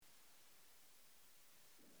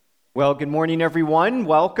Well, good morning, everyone.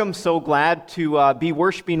 Welcome. So glad to be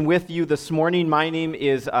worshiping with you this morning. My name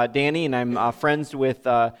is Danny, and I'm friends with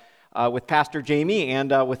Pastor Jamie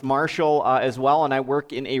and with Marshall as well. And I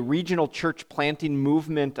work in a regional church planting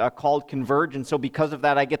movement called Converge. And so, because of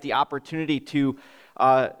that, I get the opportunity to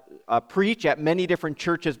preach at many different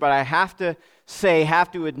churches. But I have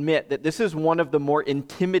to admit that this is one of the more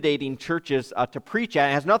intimidating churches to preach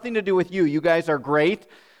at. It has nothing to do with you. You guys are great.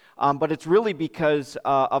 But it's really because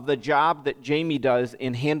of the job that Jamie does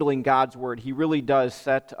in handling God's Word. He really does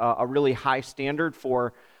set a really high standard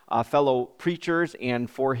for fellow preachers and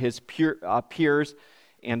for his peers.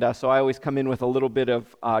 And so I always come in with a little bit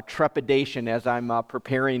of trepidation as I'm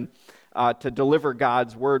preparing to deliver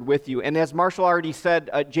God's Word with you. And as Marshall already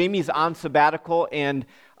said, Jamie's on sabbatical, and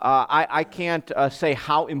I can't say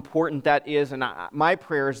how important that is. And my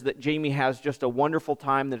prayer is that Jamie has just a wonderful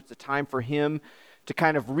time, that it's a time for him to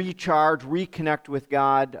kind of recharge, reconnect with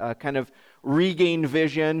God, kind of regain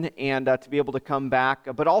vision, and to be able to come back.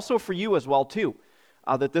 But also for you as well, too,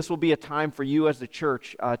 that this will be a time for you as the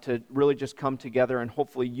church to really just come together, and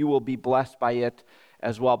hopefully you will be blessed by it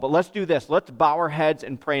as well. But let's do this. Let's bow our heads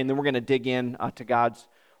and pray, and then we're going to dig in to God's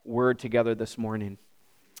Word together this morning.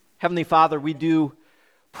 Heavenly Father, we do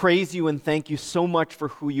praise you and thank you so much for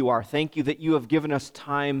who you are. Thank you that you have given us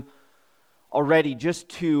time already just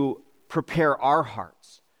to prepare our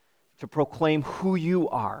hearts to proclaim who you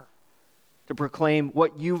are, to proclaim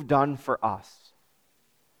what you've done for us.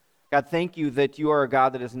 God, thank you that you are a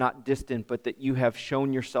God that is not distant, but that you have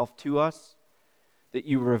shown yourself to us, that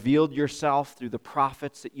you revealed yourself through the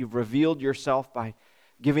prophets, that you've revealed yourself by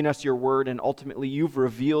giving us your word, and ultimately you've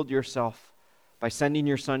revealed yourself by sending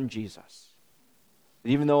your Son Jesus. That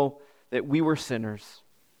even though that we were sinners,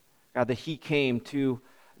 God, that he came to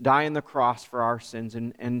die on the cross for our sins,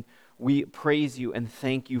 and we praise you and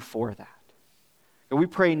thank you for that. And we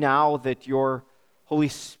pray now that your Holy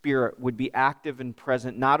Spirit would be active and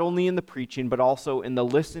present, not only in the preaching, but also in the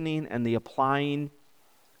listening and the applying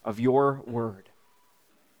of your word.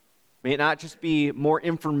 May it not just be more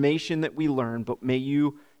information that we learn, but may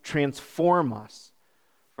you transform us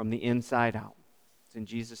from the inside out. It's in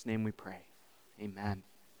Jesus' name we pray. Amen.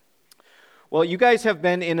 Well, you guys have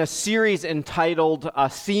been in a series entitled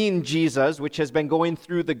Seeing Jesus, which has been going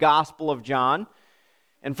through the Gospel of John.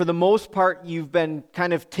 And for the most part, you've been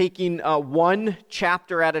kind of taking one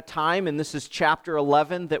chapter at a time, and this is chapter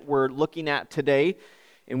 11 that we're looking at today,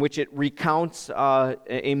 in which it recounts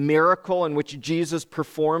a miracle in which Jesus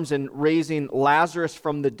performs in raising Lazarus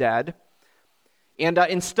from the dead. And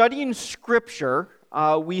in studying Scripture,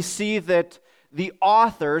 we see that the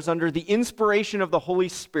authors, under the inspiration of the Holy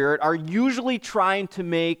Spirit, are usually trying to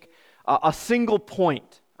make a single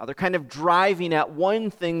point. They're kind of driving at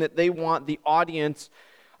one thing that they want the audience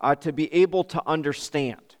to be able to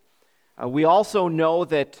understand. We also know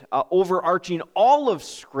that overarching all of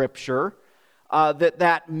Scripture,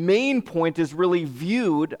 that main point is really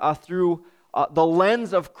viewed through the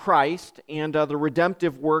lens of Christ and the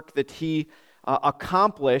redemptive work that he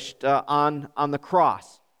accomplished on the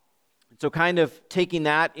cross. So kind of taking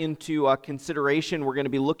that into consideration, we're going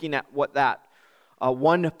to be looking at what that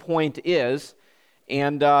one point is.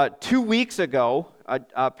 And 2 weeks ago,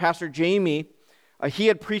 Pastor Jamie, he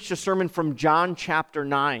had preached a sermon from John chapter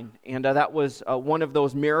 9. And that was one of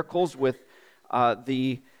those miracles with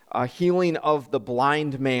the healing of the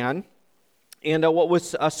blind man. And what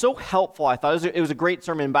was so helpful, I thought, it was a great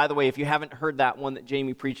sermon. And by the way, if you haven't heard that one that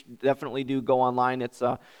Jamie preached, definitely do go online. It's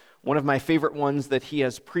one of my favorite ones that he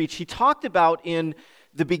has preached. He talked about in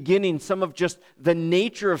the beginning some of just the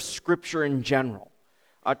nature of Scripture in general,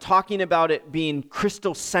 talking about it being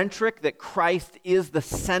Christocentric, that Christ is the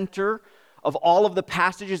center of all of the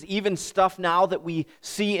passages, even stuff now that we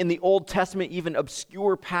see in the Old Testament, even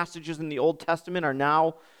obscure passages in the Old Testament are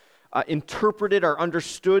now interpreted or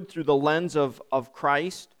understood through the lens of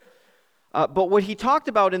Christ. But what he talked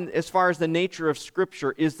about as far as the nature of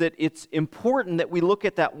Scripture is that it's important that we look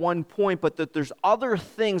at that one point, but that there's other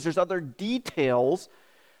things, there's other details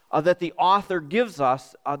that the author gives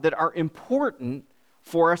us that are important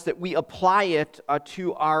for us, that we apply it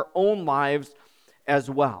to our own lives as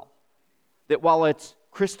well. That while it's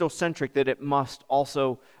Christocentric, that it must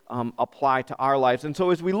also apply to our lives. And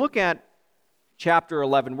so as we look at chapter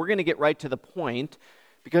 11, we're going to get right to the point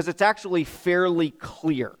because it's actually fairly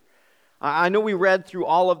clear. I know we read through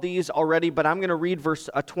all of these already, but I'm going to read verse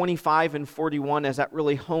 25 and 41 as that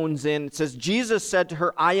really hones in. It says, Jesus said to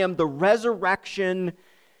her, I am the resurrection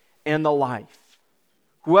and the life.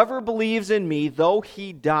 Whoever believes in me, though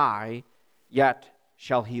he die, yet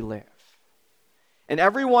shall he live. And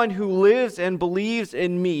everyone who lives and believes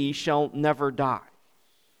in me shall never die.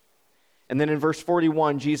 And then in verse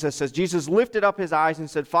 41, Jesus lifted up his eyes and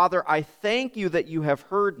said, Father, I thank you that you have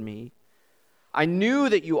heard me. I knew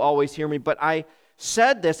that you always hear me, but I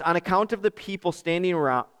said this on account of the people standing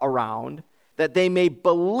around, that they may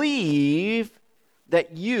believe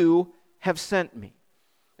that you have sent me.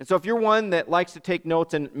 And so if you're one that likes to take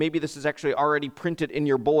notes, and maybe this is actually already printed in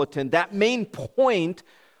your bulletin, that main point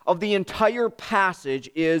of the entire passage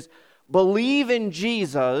is believe in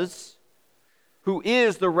Jesus, who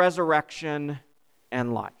is the resurrection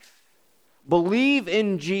and life. Believe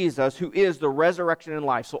in Jesus, who is the resurrection and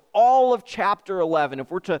life. So all of chapter 11, if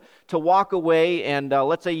we're to walk away and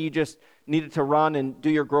let's say you just needed to run and do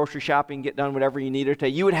your grocery shopping, get done whatever you needed to,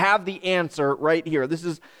 you would have the answer right here. This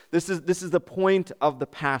is the point of the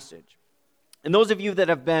passage. And those of you that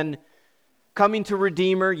have been coming to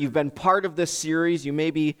Redeemer, you've been part of this series, you may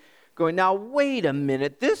be going, now wait a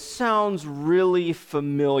minute, this sounds really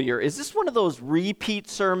familiar. Is this one of those repeat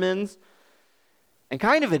sermons? And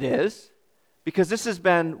kind of it is, because this has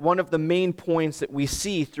been one of the main points that we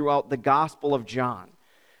see throughout the Gospel of John,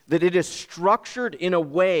 that it is structured in a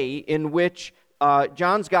way in which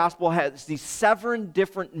John's Gospel has these 7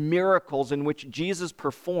 different miracles in which Jesus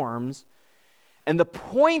performs, and the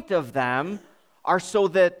point of them are so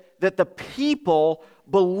that the people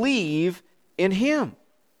believe in him.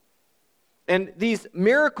 And these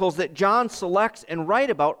miracles that John selects and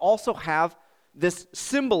writes about also have this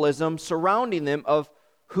symbolism surrounding them of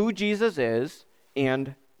who Jesus is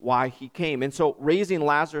and why he came. And so raising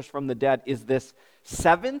Lazarus from the dead is this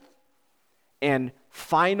 7th and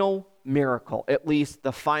final miracle, at least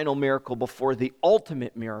the final miracle before the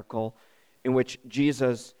ultimate miracle in which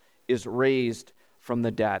Jesus is raised from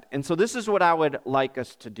the dead. And so this is what I would like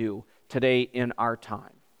us to do today in our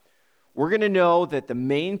time. We're going to know that the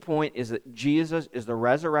main point is that Jesus is the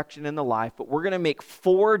resurrection and the life, but we're going to make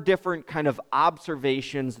 4 different kind of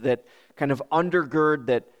observations that kind of undergird,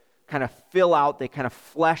 that kind of fill out, they kind of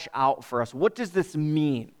flesh out for us. What does this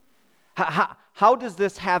mean? How does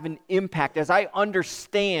this have an impact as I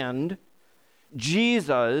understand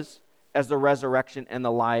Jesus as the resurrection and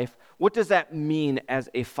the life? What does that mean as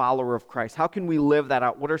a follower of Christ? How can we live that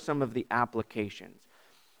out? What are some of the applications?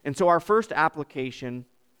 And so our first application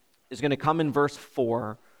is going to come in verse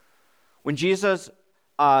 4. When Jesus,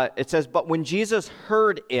 it says, but when Jesus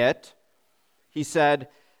heard it, he said,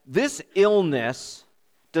 this illness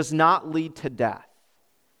does not lead to death.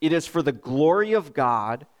 It is for the glory of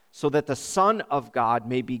God, so that the Son of God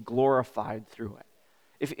may be glorified through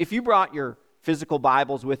it. If you brought your physical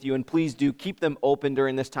Bibles with you, and please do keep them open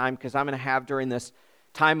during this time, because I'm going to have during this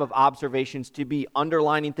time of observations to be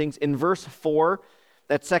underlining things. In verse 4,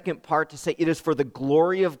 that second part to say, it is for the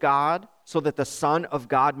glory of God, so that the Son of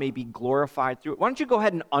God may be glorified through it. Why don't you go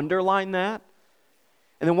ahead and underline that?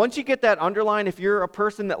 And then once you get that underlined, if you're a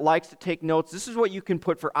person that likes to take notes, this is what you can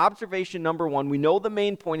put for observation number 1. We know the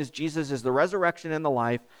main point is Jesus is the resurrection and the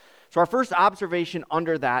life. So our first observation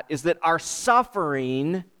under that is that our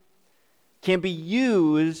suffering can be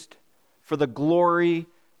used for the glory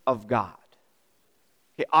of God.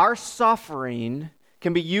 Okay, our suffering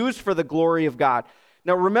can be used for the glory of God.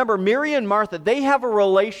 Now remember, Mary and Martha, they have a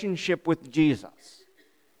relationship with Jesus.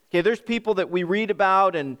 Okay, there's people that we read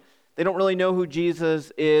about and they don't really know who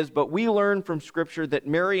Jesus is, but we learn from Scripture that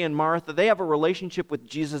Mary and Martha, they have a relationship with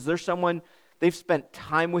Jesus. There's someone, they've spent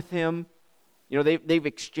time with him. You know, they've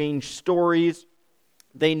exchanged stories.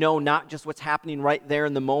 They know not just what's happening right there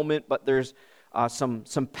in the moment, but there's some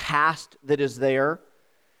past that is there.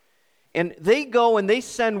 And they go and they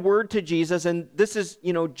send word to Jesus, and this is,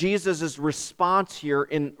 Jesus' response here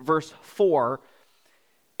in verse 4.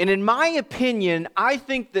 And in my opinion, I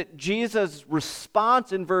think that Jesus'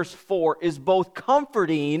 response in verse 4 is both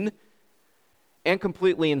comforting and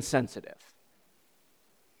completely insensitive.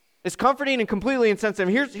 It's comforting and completely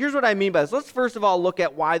insensitive. Here's what I mean by this. Let's first of all look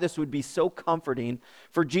at why this would be so comforting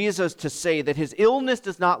for Jesus to say that his illness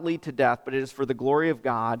does not lead to death, but it is for the glory of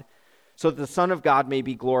God, so that the Son of God may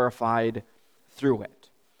be glorified through it.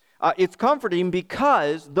 It's comforting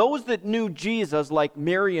because those that knew Jesus, like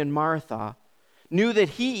Mary and Martha, knew that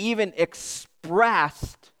he even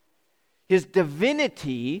expressed his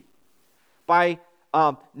divinity by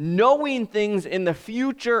knowing things in the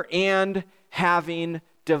future and having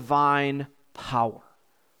divine power.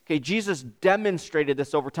 Okay, Jesus demonstrated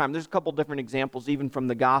this over time. There's a couple different examples even from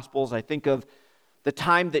the Gospels. I think of the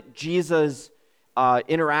time that Jesus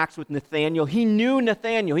interacts with Nathanael. He knew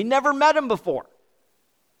Nathanael. He never met him before.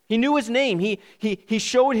 He knew his name. He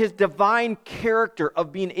showed his divine character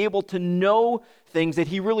of being able to know things that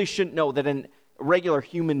he really shouldn't know, that a regular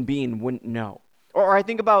human being wouldn't know. Or I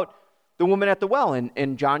think about the woman at the well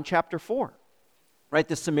in John chapter 4. right?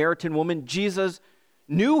 The Samaritan woman, Jesus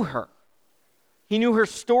knew her. He knew her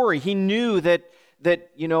story. He knew that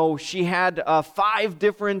she had 5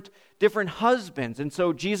 different husbands. And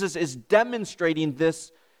so Jesus is demonstrating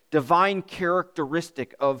this divine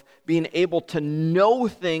characteristic of being able to know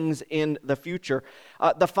things in the future.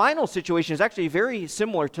 The final situation is actually very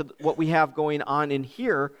similar to what we have going on in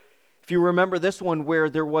here. If you remember this one, where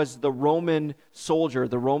there was the Roman soldier,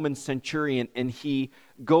 the Roman centurion, and he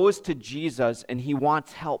goes to Jesus and he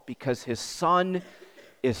wants help because his son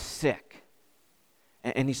is sick.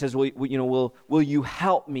 And he says, will you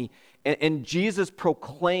help me? And Jesus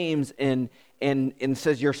proclaims and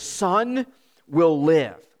says, your son will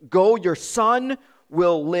live. Go, your son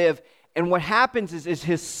will live. And what happens is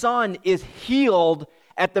his son is healed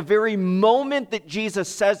at the very moment that Jesus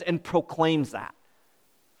says and proclaims that.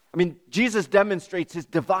 I mean, Jesus demonstrates his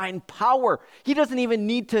divine power. He doesn't even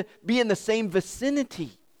need to be in the same vicinity.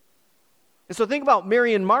 And so think about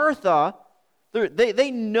Mary and Martha.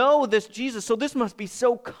 They know this Jesus, so this must be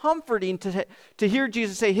so comforting to hear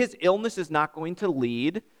Jesus say his illness is not going to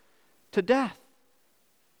lead to death.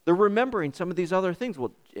 They're remembering some of these other things.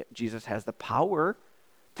 Well, Jesus has the power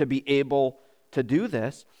to be able to do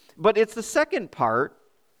this. But it's the second part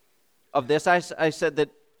of this, I said, that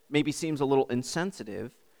maybe seems a little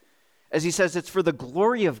insensitive, as he says it's for the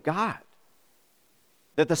glory of God,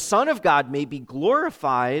 that the Son of God may be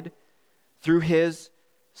glorified through his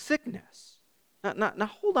sickness. Now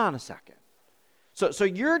hold on a second. So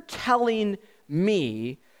you're telling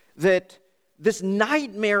me that this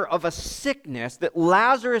nightmare of a sickness that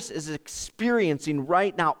Lazarus is experiencing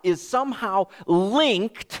right now is somehow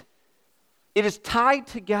linked, it is tied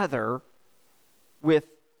together with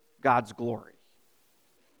God's glory.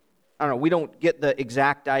 I don't know, we don't get the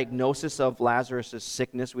exact diagnosis of Lazarus'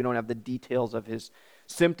 sickness. We don't have the details of his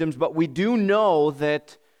symptoms, but we do know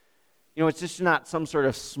that, it's just not some sort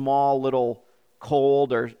of small little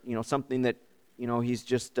cold or, something that, he's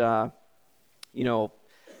just,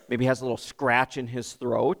 maybe has a little scratch in his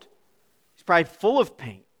throat. He's probably full of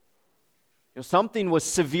pain. Something was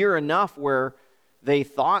severe enough where they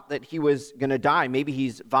thought that he was going to die. Maybe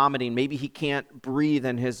he's vomiting. Maybe he can't breathe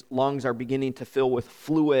and his lungs are beginning to fill with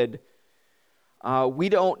fluid. We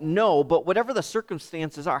don't know, but whatever the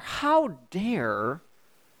circumstances are, how dare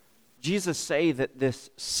Jesus say that this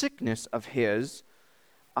sickness of his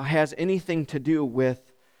has anything to do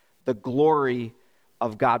with the glory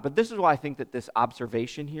of God? But this is why I think that this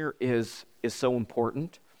observation here is so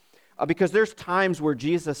important. Because there's times where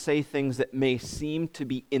Jesus says things that may seem to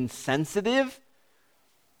be insensitive,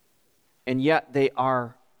 and yet they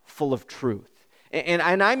are full of truth. And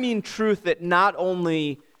I mean truth that not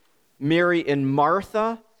only Mary and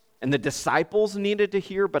Martha and the disciples needed to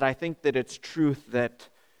hear, but I think that it's truth that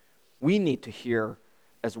we need to hear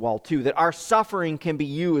as well too, that our suffering can be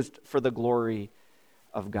used for the glory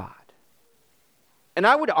of God. And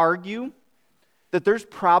I would argue that there's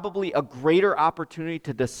probably a greater opportunity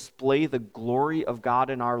to display the glory of God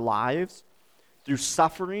in our lives through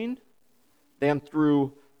suffering than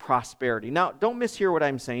through prosperity. Now, don't mishear what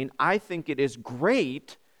I'm saying. I think it is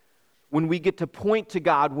great when we get to point to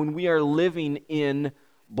God when we are living in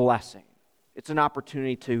blessing. It's an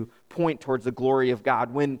opportunity to point towards the glory of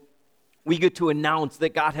God. When we get to announce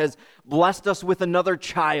that God has blessed us with another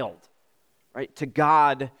child, right? To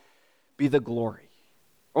God be the glory.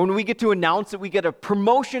 Or when we get to announce that we get a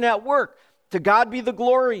promotion at work, to God be the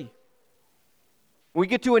glory. We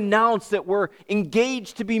get to announce that we're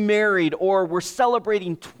engaged to be married, or we're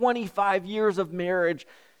celebrating 25 years of marriage,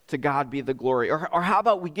 to God be the glory. Or how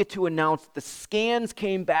about we get to announce the scans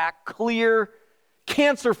came back clear,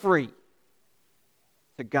 cancer-free.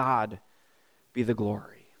 To God be the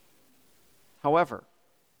glory. However,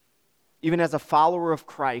 even as a follower of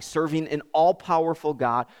Christ, serving an all-powerful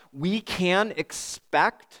God, we can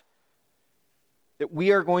expect that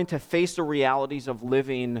we are going to face the realities of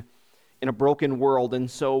living in a broken world.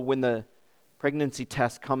 And so when the pregnancy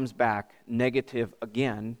test comes back negative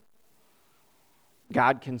again,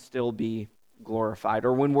 God can still be glorified.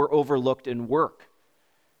 Or when we're overlooked in work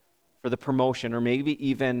for the promotion, or maybe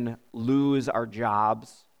even lose our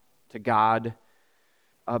jobs, to God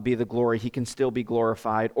be the glory. He can still be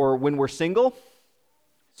glorified. Or when we're single,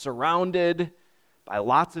 surrounded by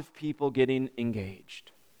lots of people getting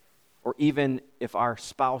engaged. Or even if our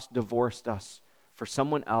spouse divorced us for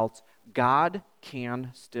someone else, God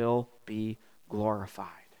can still be glorified.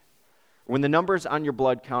 When the numbers on your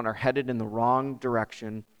blood count are headed in the wrong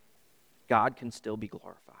direction, God can still be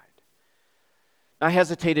glorified. I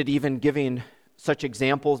hesitated even giving such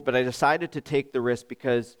examples, but I decided to take the risk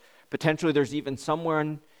because potentially there's even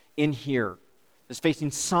someone in here is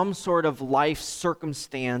facing some sort of life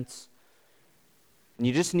circumstance, and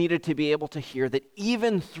you just needed to be able to hear that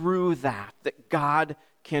even through that God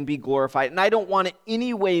can be glorified. And I don't want to in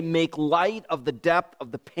any way make light of the depth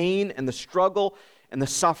of the pain and the struggle and the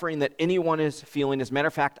suffering that anyone is feeling. As a matter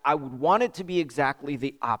of fact, I would want it to be exactly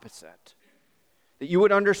the opposite. That you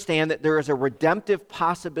would understand that there is a redemptive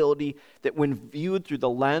possibility that when viewed through the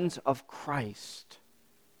lens of Christ,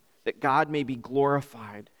 that God may be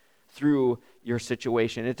glorified through your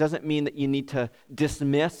situation. It doesn't mean that you need to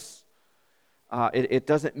dismiss. It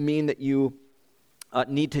doesn't mean that you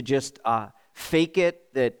need to just fake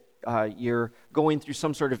it, that you're going through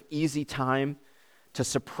some sort of easy time to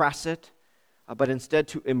suppress it, but instead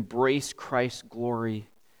to embrace Christ's glory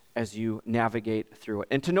as you navigate through it.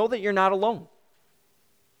 And to know that you're not alone.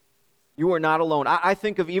 You are not alone. I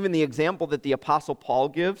think of even the example that the Apostle Paul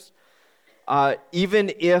gives.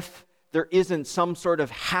 Even if there isn't some sort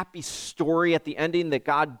of happy story at the ending, that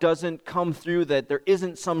God doesn't come through, that there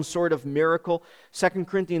isn't some sort of miracle. 2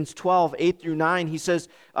 Corinthians 12, 8-9, he says,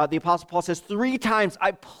 the Apostle Paul says, 3 times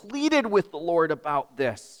I pleaded with the Lord about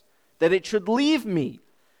this, that it should leave me.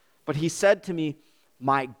 But he said to me,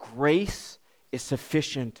 my grace is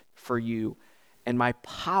sufficient for you, and my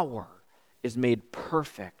power is made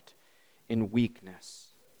perfect in weakness.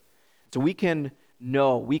 So we can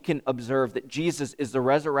know, we can observe that Jesus is the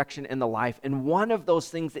resurrection and the life. And one of those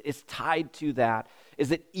things that is tied to that is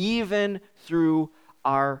that even through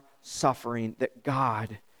our suffering, that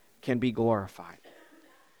God can be glorified.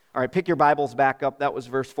 All right, pick your Bibles back up. That was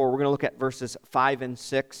verse 4. We're going to look at verses 5 and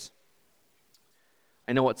 6.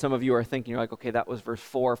 I know what some of you are thinking. You're like, okay, that was verse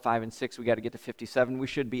 4, 5, and 6. We got to get to 57. We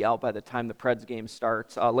should be out by the time the Preds game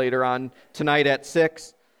starts later on tonight at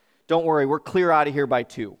 6. Don't worry, we're clear out of here by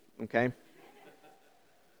 2, okay?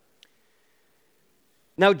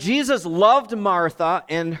 Now, Jesus loved Martha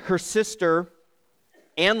and her sister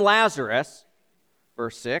and Lazarus,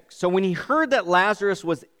 verse 6. So when he heard that Lazarus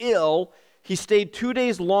was ill, he stayed 2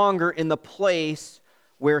 days longer in the place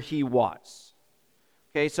where he was.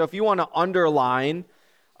 Okay, so if you want to underline,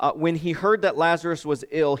 when he heard that Lazarus was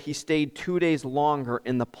ill, he stayed 2 days longer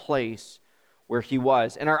in the place where he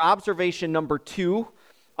was. And our observation number 2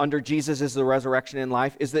 under Jesus is the resurrection in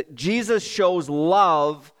life is that Jesus shows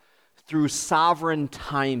love through sovereign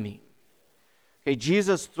timing. Okay,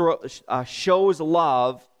 Jesus shows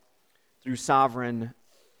love through sovereign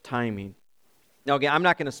timing. Now again, I'm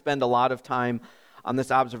not going to spend a lot of time on this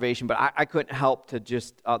observation, but I couldn't help to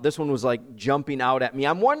just, this one was like jumping out at me.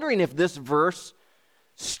 I'm wondering if this verse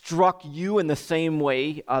struck you in the same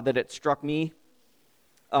way that it struck me.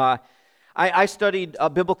 I studied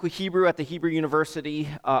biblical Hebrew at the Hebrew University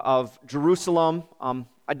of Jerusalem.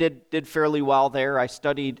 I did fairly well there. I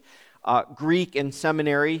studied Greek in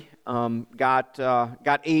seminary, got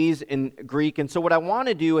A's in Greek. And so what I want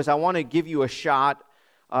to do is I want to give you a shot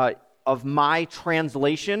of my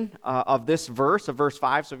translation of this verse, of verse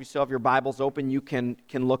 5. So if you still have your Bibles open, you can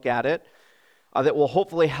look at it. That will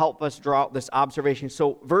hopefully help us draw out this observation.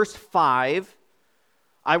 So verse 5,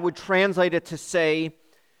 I would translate it to say,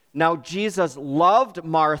 now Jesus loved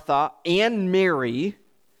Martha and Mary,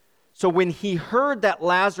 so when he heard that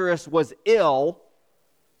Lazarus was ill,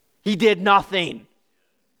 he did nothing.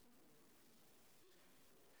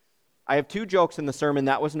 I have 2 jokes in the sermon.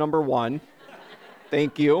 That was number 1.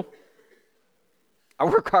 Thank you. I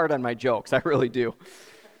work hard on my jokes. I really do.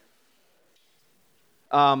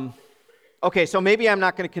 Okay, so maybe I'm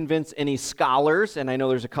not going to convince any scholars, and I know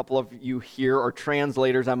there's a couple of you here, or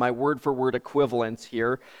translators on my word-for-word equivalents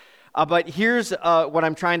here. But here's what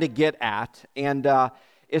I'm trying to get at, and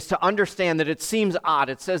is to understand that it seems odd.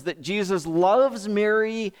 It says that Jesus loves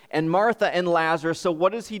Mary and Martha and Lazarus, so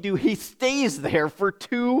what does he do? He stays there for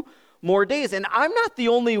 2 more days. And I'm not the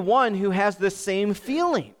only one who has this same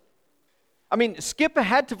feeling. I mean, skip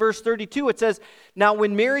ahead to verse 32. It says, now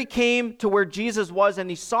when Mary came to where Jesus was and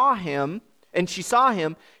she saw him,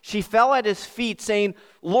 she fell at his feet saying,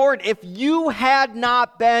 Lord, if you had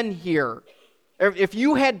not been here, if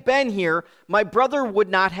you had been here, my brother would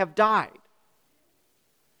not have died.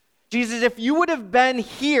 Jesus, if you would have been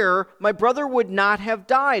here, my brother would not have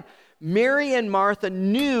died. Mary and Martha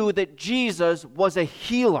knew that Jesus was a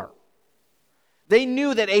healer. They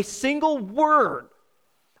knew that a single word,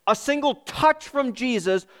 a single touch from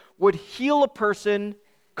Jesus would heal a person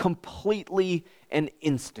completely and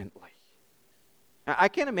instantly. I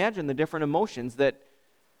can't imagine the different emotions that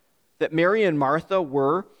Mary and Martha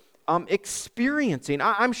were experiencing.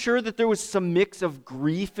 I'm sure that there was some mix of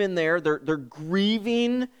grief in there. They're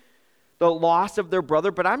grieving the loss of their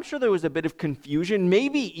brother, but I'm sure there was a bit of confusion,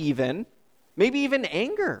 maybe even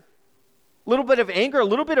anger. A little bit of anger, a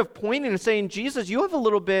little bit of pointing and saying, Jesus, you have a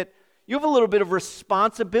little bit of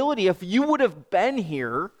responsibility. If you would have been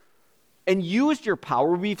here and used your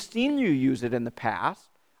power, we've seen you use it in the past,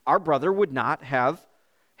 our brother would not have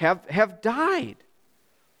died.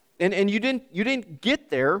 And you didn't get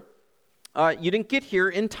there. You didn't get here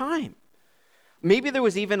in time. Maybe there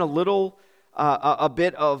was even a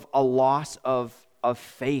bit of a loss of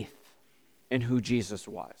faith in who Jesus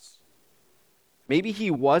was. Maybe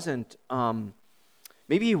he wasn't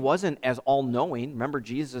as all-knowing. Remember,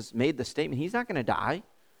 Jesus made the statement, he's not going to die.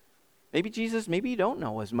 Maybe you don't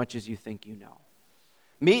know as much as you think you know.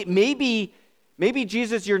 Maybe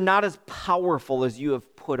Jesus, you're not as powerful as you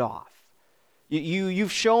have put off.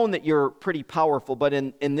 You've shown that you're pretty powerful, but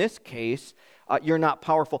in this case, you're not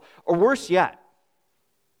powerful. Or worse yet,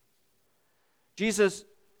 Jesus,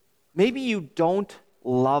 maybe you don't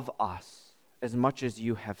love us as much as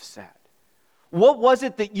you have said. What was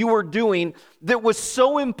it that you were doing that was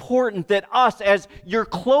so important that us, as your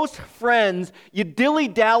close friends, you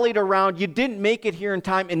dilly-dallied around, you didn't make it here in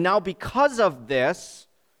time, and now because of this,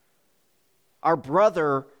 our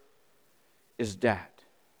brother is dead?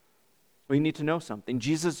 We need to know something.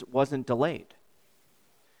 Jesus wasn't delayed.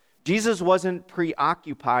 Jesus wasn't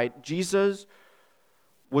preoccupied. Jesus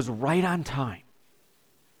was right on time.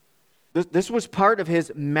 This was part of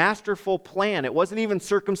his masterful plan. It wasn't even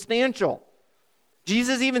circumstantial.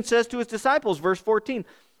 Jesus even says to his disciples, verse 14,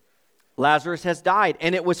 Lazarus has died,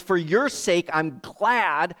 and it was for your sake I'm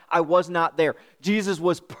glad I was not there. Jesus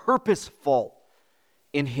was purposeful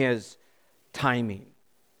in his timing.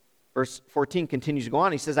 Verse 14 continues to go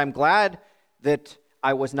on. He says, I'm glad that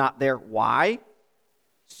I was not there. Why?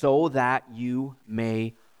 So that you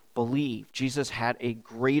may believe. Jesus had a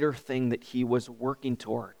greater thing that he was working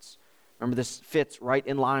towards. Remember, this fits right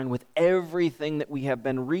in line with everything that we have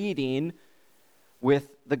been reading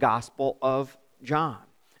with the Gospel of John.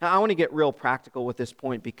 Now, I want to get real practical with this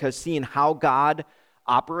point because seeing how God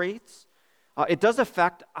operates, it does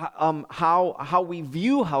affect how we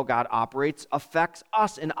view how God operates, affects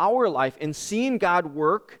us in our life. And seeing God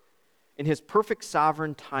work in his perfect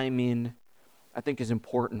sovereign timing, I think, is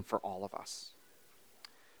important for all of us.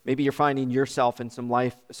 Maybe you're finding yourself in some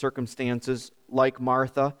life circumstances like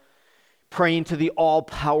Martha, praying to the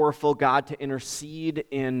all-powerful God to intercede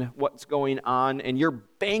in what's going on, and you're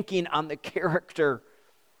banking on the character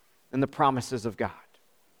and the promises of God.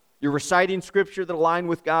 You're reciting scripture that align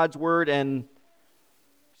with God's word, and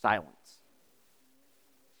silence.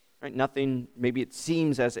 Right? Nothing, maybe it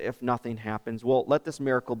seems as if nothing happens. Well, let this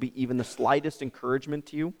miracle be even the slightest encouragement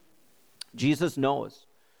to you. Jesus knows.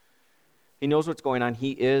 He knows what's going on.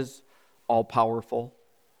 He is all-powerful,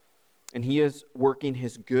 and he is working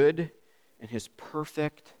his good and his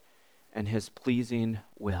perfect and his pleasing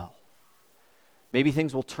will. Maybe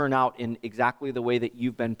things will turn out in exactly the way that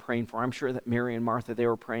you've been praying for. I'm sure that Mary and Martha, they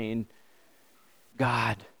were praying,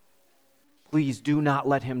 God, please do not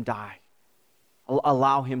let him die.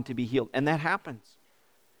 Allow him to be healed. And that happens.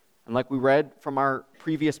 And like we read from our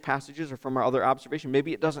previous passages or from our other observation,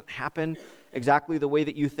 maybe it doesn't happen exactly the way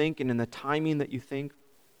that you think and in the timing that you think,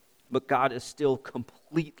 but God is still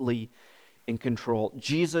completely in control.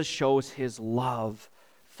 Jesus shows his love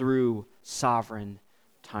through sovereign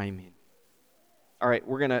timing. All right,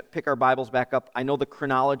 we're going to pick our Bibles back up. I know the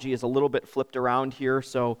chronology is a little bit flipped around here,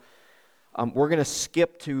 so we're going to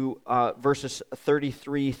skip to verses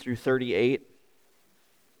 33 through 38.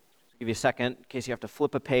 I'll give you a second in case you have to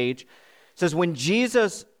flip a page. It says, when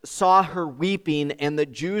Jesus saw her weeping and the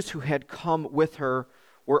Jews who had come with her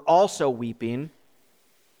were also weeping,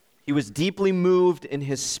 he was deeply moved in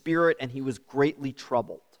his spirit and he was greatly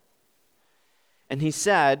troubled. And he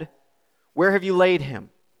said, where have you laid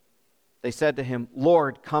him? They said to him,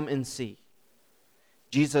 Lord, come and see.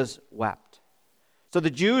 Jesus wept. So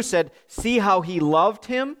the Jews said, see how he loved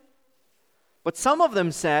him? But some of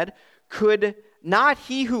them said, could not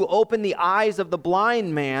he who opened the eyes of the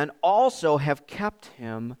blind man also have kept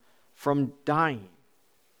him from dying?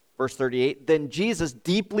 Verse 38, then Jesus,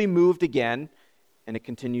 deeply moved again, and it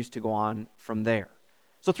continues to go on from there.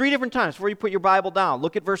 So 3 different times before you put your Bible down.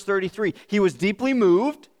 Look at verse 33. He was deeply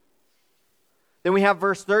moved. Then we have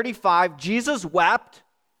verse 35, Jesus wept.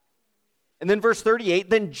 And then verse 38,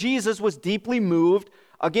 then Jesus was deeply moved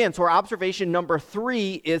again. So our observation number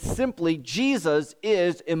 3 is simply Jesus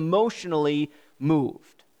is emotionally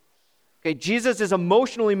moved. Okay, Jesus is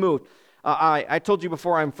emotionally moved. I told you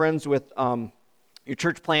before I'm friends with your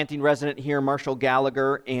church planting resident here, Marshall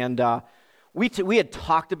Gallagher, and we had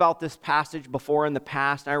talked about this passage before in the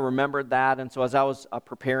past, and I remembered that, and so as I was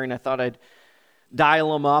preparing, I thought I'd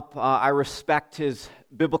dial him up. I respect his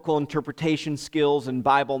biblical interpretation skills and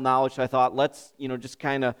Bible knowledge. So I thought, let's, just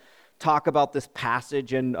kind of talk about this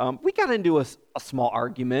passage. And we got into a small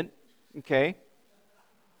argument, okay?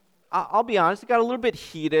 I'll be honest, it got a little bit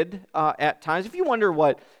heated at times. If you wonder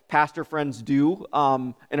what pastor friends do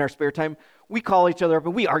in our spare time, we call each other up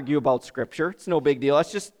and we argue about Scripture. It's no big deal.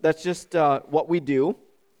 That's just what we do.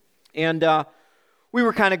 And we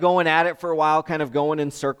were kind of going at it for a while, kind of going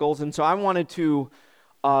in circles. And so I wanted to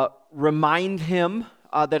remind him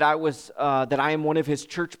that I am one of his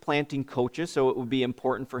church planting coaches. So it would be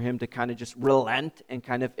important for him to kind of just relent and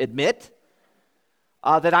kind of admit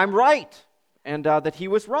that I'm right and that he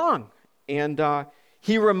was wrong. And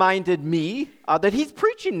he reminded me that he's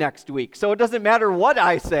preaching next week. So it doesn't matter what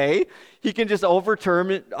I say. He can just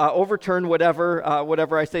overturn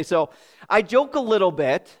whatever I say. So I joke a little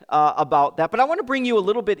bit about that, but I want to bring you a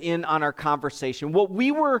little bit in on our conversation. What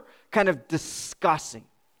we were kind of discussing,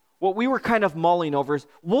 what we were kind of mulling over is,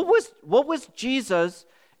 what was Jesus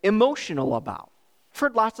emotional about? I've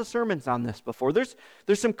heard lots of sermons on this before. There's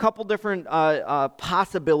some couple different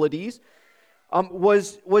possibilities.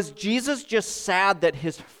 Was Jesus just sad that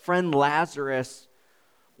his friend Lazarus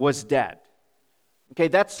was dead? Okay,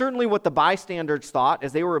 that's certainly what the bystanders thought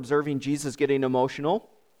as they were observing Jesus getting emotional.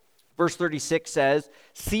 Verse 36 says,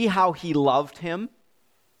 "See how he loved him."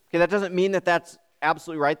 Okay, that doesn't mean that that's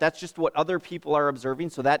absolutely right. That's just what other people are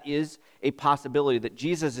observing. So that is a possibility that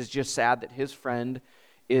Jesus is just sad that his friend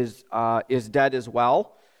is dead as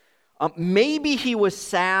well. Maybe he was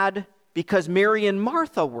sad because Mary and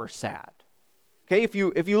Martha were sad. Okay, if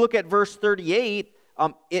you look at verse 38,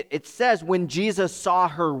 it says, when Jesus saw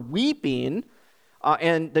her weeping,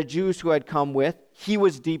 and the Jews who had come with, he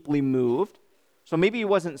was deeply moved. So maybe he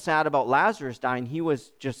wasn't sad about Lazarus dying. He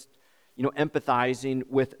was just, empathizing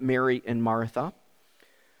with Mary and Martha.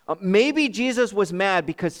 Maybe Jesus was mad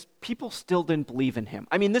because people still didn't believe in him.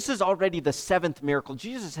 I mean, this is already the 7th miracle.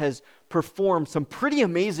 Jesus has performed some pretty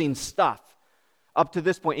amazing stuff up to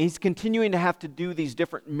this point. And he's continuing to have to do these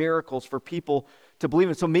different miracles for people to believe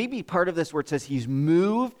in. So maybe part of this where it says he's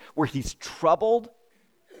moved, where he's troubled,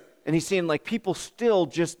 and he's seeing like people still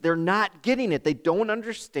just, they're not getting it. They don't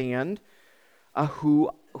understand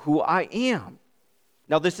who I am.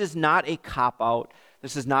 Now, this is not a cop-out.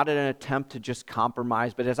 This is not an attempt to just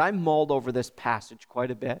compromise. But as I mulled over this passage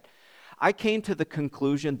quite a bit, I came to the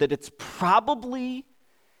conclusion that it's probably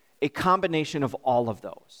a combination of all of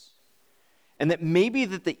those. And that maybe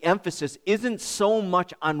that the emphasis isn't so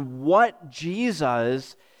much on what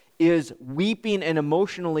Jesus is weeping and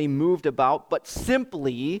emotionally moved about, but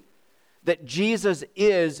simply that Jesus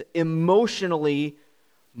is emotionally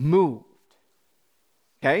moved.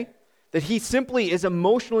 Okay? That he simply is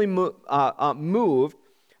emotionally moved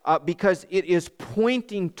because it is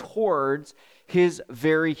pointing towards his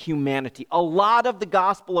very humanity. A lot of the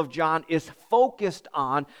Gospel of John is focused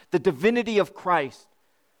on the divinity of Christ.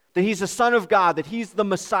 That he's the Son of God, that he's the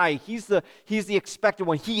Messiah, he's the expected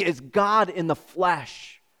one. He is God in the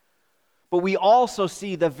flesh. But we also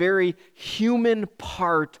see the very human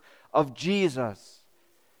part of Jesus.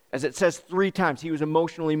 As it says 3 times, he was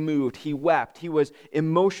emotionally moved, he wept, he was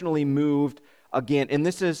emotionally moved again. And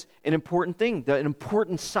this is an important thing, an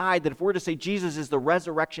important side that if we're to say Jesus is the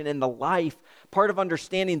resurrection and the life, part of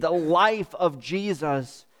understanding the life of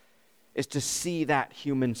Jesus is to see that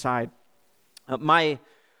human side.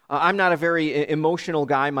 I'm not a very emotional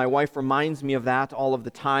guy. My wife reminds me of that all of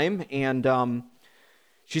the time. And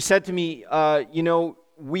she said to me,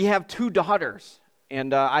 we have 2 daughters.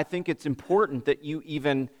 And I think it's important that you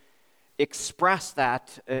even express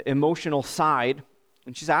that emotional side.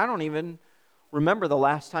 And she said, I don't even remember the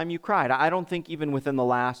last time you cried. I don't think even within the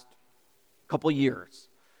last couple years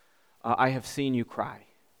I have seen you cry.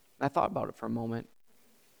 I thought about it for a moment.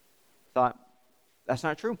 Thought, that's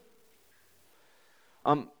not true.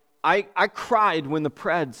 I cried when the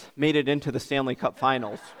Preds made it into the Stanley Cup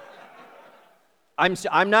Finals.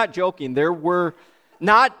 I'm not joking. There were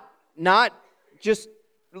not just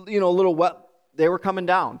a little wet. They were coming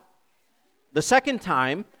down. The second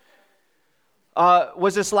time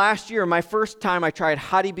was this last year. My first time I tried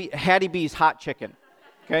Hattie B's hot chicken.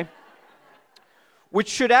 Okay, which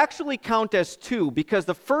should actually count as 2 because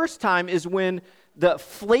the first time is when the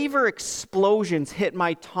flavor explosions hit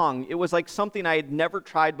my tongue. It was like something I had never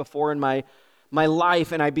tried before in my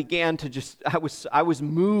life, and I began to I was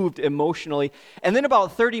moved emotionally. And then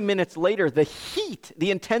about 30 minutes later,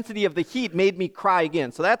 the intensity of the heat made me cry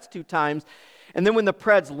again. So that's 2 times. And then when the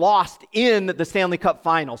Preds lost in the Stanley Cup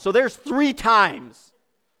Final. So there's 3 times.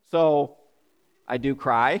 So I do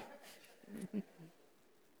cry.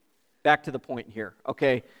 Back to the point here.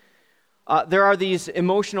 Okay. There are these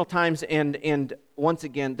emotional times, and once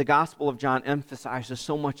again, the Gospel of John emphasizes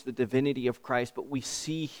so much the divinity of Christ, but we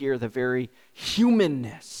see here the very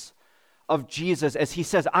humanness of Jesus as he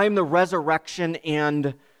says, I am the resurrection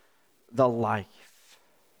and the life.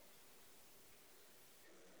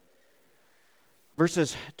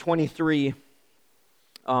 Verses 23,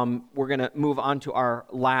 we're going to move on to our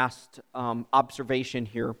last observation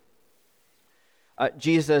here.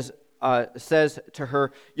 Jesus says to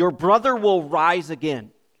her, your brother will rise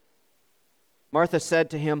again. Martha said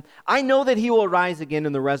to him, I know that he will rise again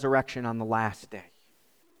in the resurrection on the last day.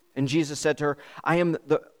 And Jesus said to her, I am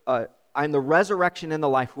the resurrection and the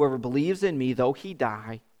life. Whoever believes in me, though he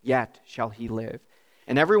die, yet shall he live.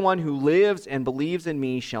 And everyone who lives and believes in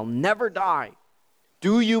me shall never die.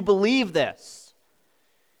 Do you believe this?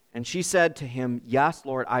 And she said to him, yes,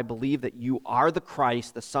 Lord, I believe that you are the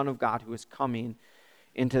Christ, the Son of God, who is coming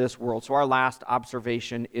into this world. So our last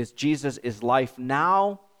observation is Jesus is life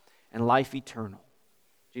now and life eternal.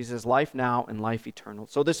 Jesus is life now and life eternal.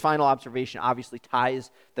 So this final observation obviously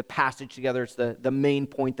ties the passage together. It's the main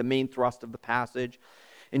point, the main thrust of the passage.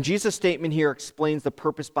 And Jesus' statement here explains the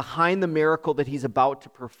purpose behind the miracle that he's about to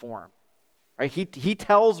perform. Right? He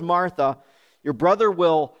tells Martha, your brother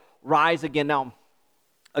will rise again. Now,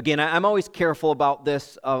 again, I'm always careful about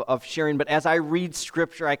this of sharing, but as I read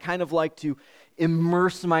Scripture, I kind of like to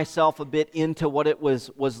immerse myself a bit into what it was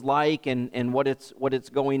like and what it's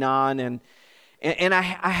going on. And I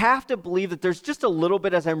have to believe that there's just a little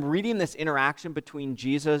bit, as I'm reading this interaction between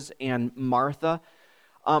Jesus and Martha,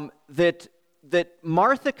 that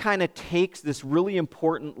Martha kind of takes this really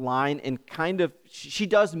important line and kind of, she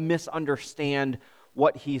does misunderstand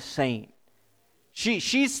what he's saying.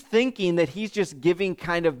 She's thinking that he's just giving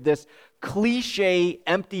kind of this cliche,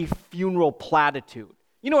 empty funeral platitude.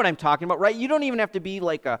 You know what I'm talking about, right? You don't even have to be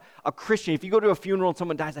like a Christian. If you go to a funeral and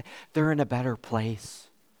someone dies, like, they're in a better place,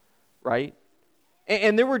 right?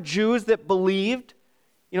 And there were Jews that believed,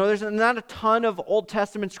 there's not a ton of Old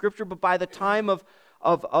Testament scripture, but by the time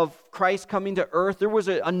of Christ coming to earth, there was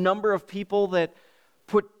a number of people that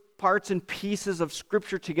put parts and pieces of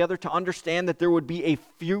scripture together to understand that there would be a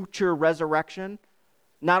future resurrection.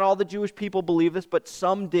 Not all the Jewish people believe this, but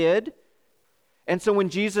some did. And so when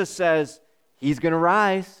Jesus says, he's going to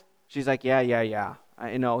rise, she's like, yeah.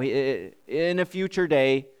 I know. In a future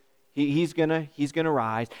day, he's going to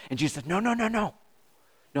rise. And Jesus said, no.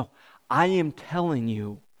 No, I am telling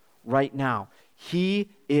you right now,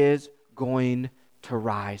 he is going to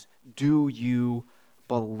rise. Do you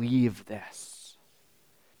believe this?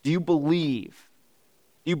 Do you believe?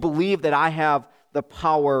 Do you believe that I have the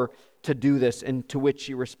power to do this? And to which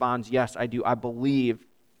she responds, yes, I do. I believe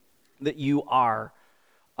that you are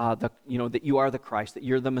that you are the Christ, that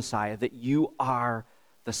you're the Messiah, that you are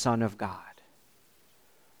the Son of God.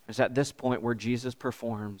 It's at this point where Jesus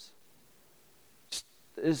performs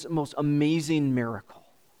this most amazing miracle.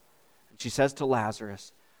 And she says to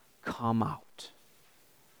Lazarus, come out.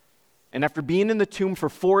 And after being in the tomb for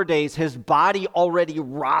 4 days, his body already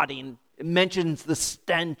rotting, it mentions the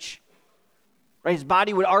stench. Right? His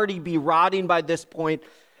body would already be rotting by this point.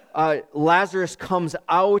 Lazarus comes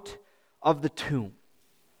out of the tomb.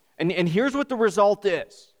 And here's what the result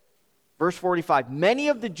is. Verse 45, many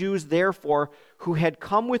of the Jews, therefore, who had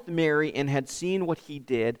come with Mary and had seen what he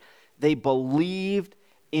did, they believed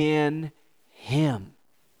in him.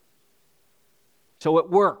 So it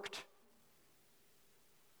worked.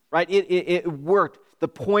 Right? It worked. The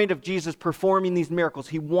point of Jesus performing these miracles,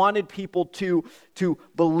 he wanted people to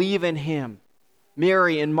believe in him.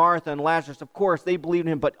 Mary and Martha and Lazarus, of course, they believed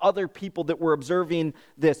in him, but other people that were observing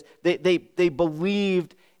this, they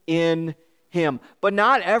believed in him. But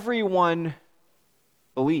not everyone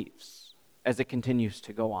believes as it continues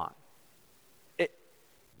to go on.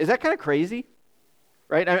 Is that kind of crazy?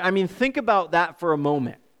 Right? I mean, think about that for a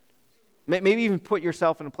moment. Maybe even put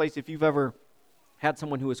yourself in a place if you've ever had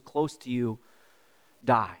someone who is close to you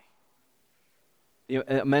die.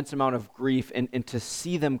 An immense amount of grief, and to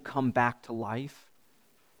see them come back to life.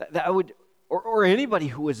 That would, or anybody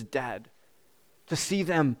who is dead, to see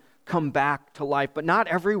them come back to life. But not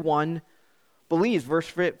everyone believes. Verse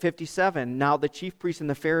 57, now the chief priests and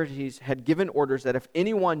the Pharisees had given orders that if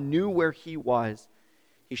anyone knew where he was,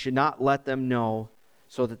 he should not let them know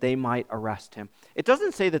so that they might arrest him. It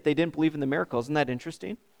doesn't say that they didn't believe in the miracle. Isn't that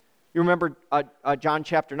interesting? You remember John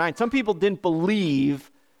chapter 9. Some people didn't believe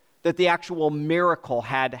that the actual miracle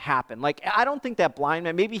had happened. Like, I don't think that blind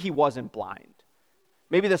man, maybe he wasn't blind.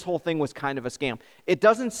 Maybe this whole thing was kind of a scam. It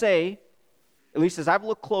doesn't say, at least as I've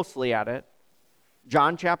looked closely at it,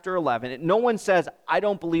 John chapter 11, no one says, I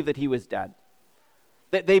don't believe that he was dead.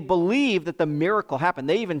 They believe that the miracle happened.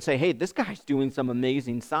 They even say, hey, this guy's doing some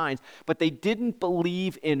amazing signs. But they didn't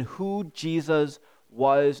believe in who Jesus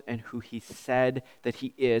was and who he said that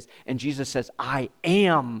he is. And Jesus says, I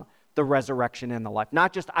am the resurrection and the life.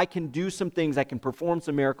 Not just I can do some things, I can perform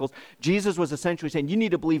some miracles. Jesus was essentially saying, you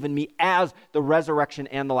need to believe in me as the resurrection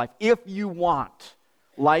and the life. If you want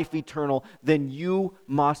life eternal, then you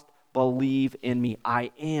must believe in me.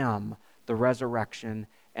 I am the resurrection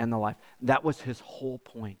and the life. That was his whole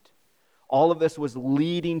point. All of this was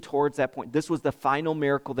leading towards that point. This was the final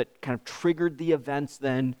miracle that kind of triggered the events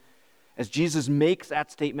then. As Jesus makes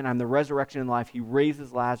that statement, I'm the resurrection and life, he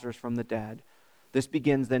raises Lazarus from the dead. This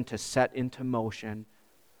begins then to set into motion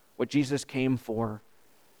what Jesus came for,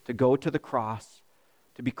 to go to the cross,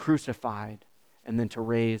 to be crucified, and then to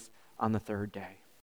raise on the third day.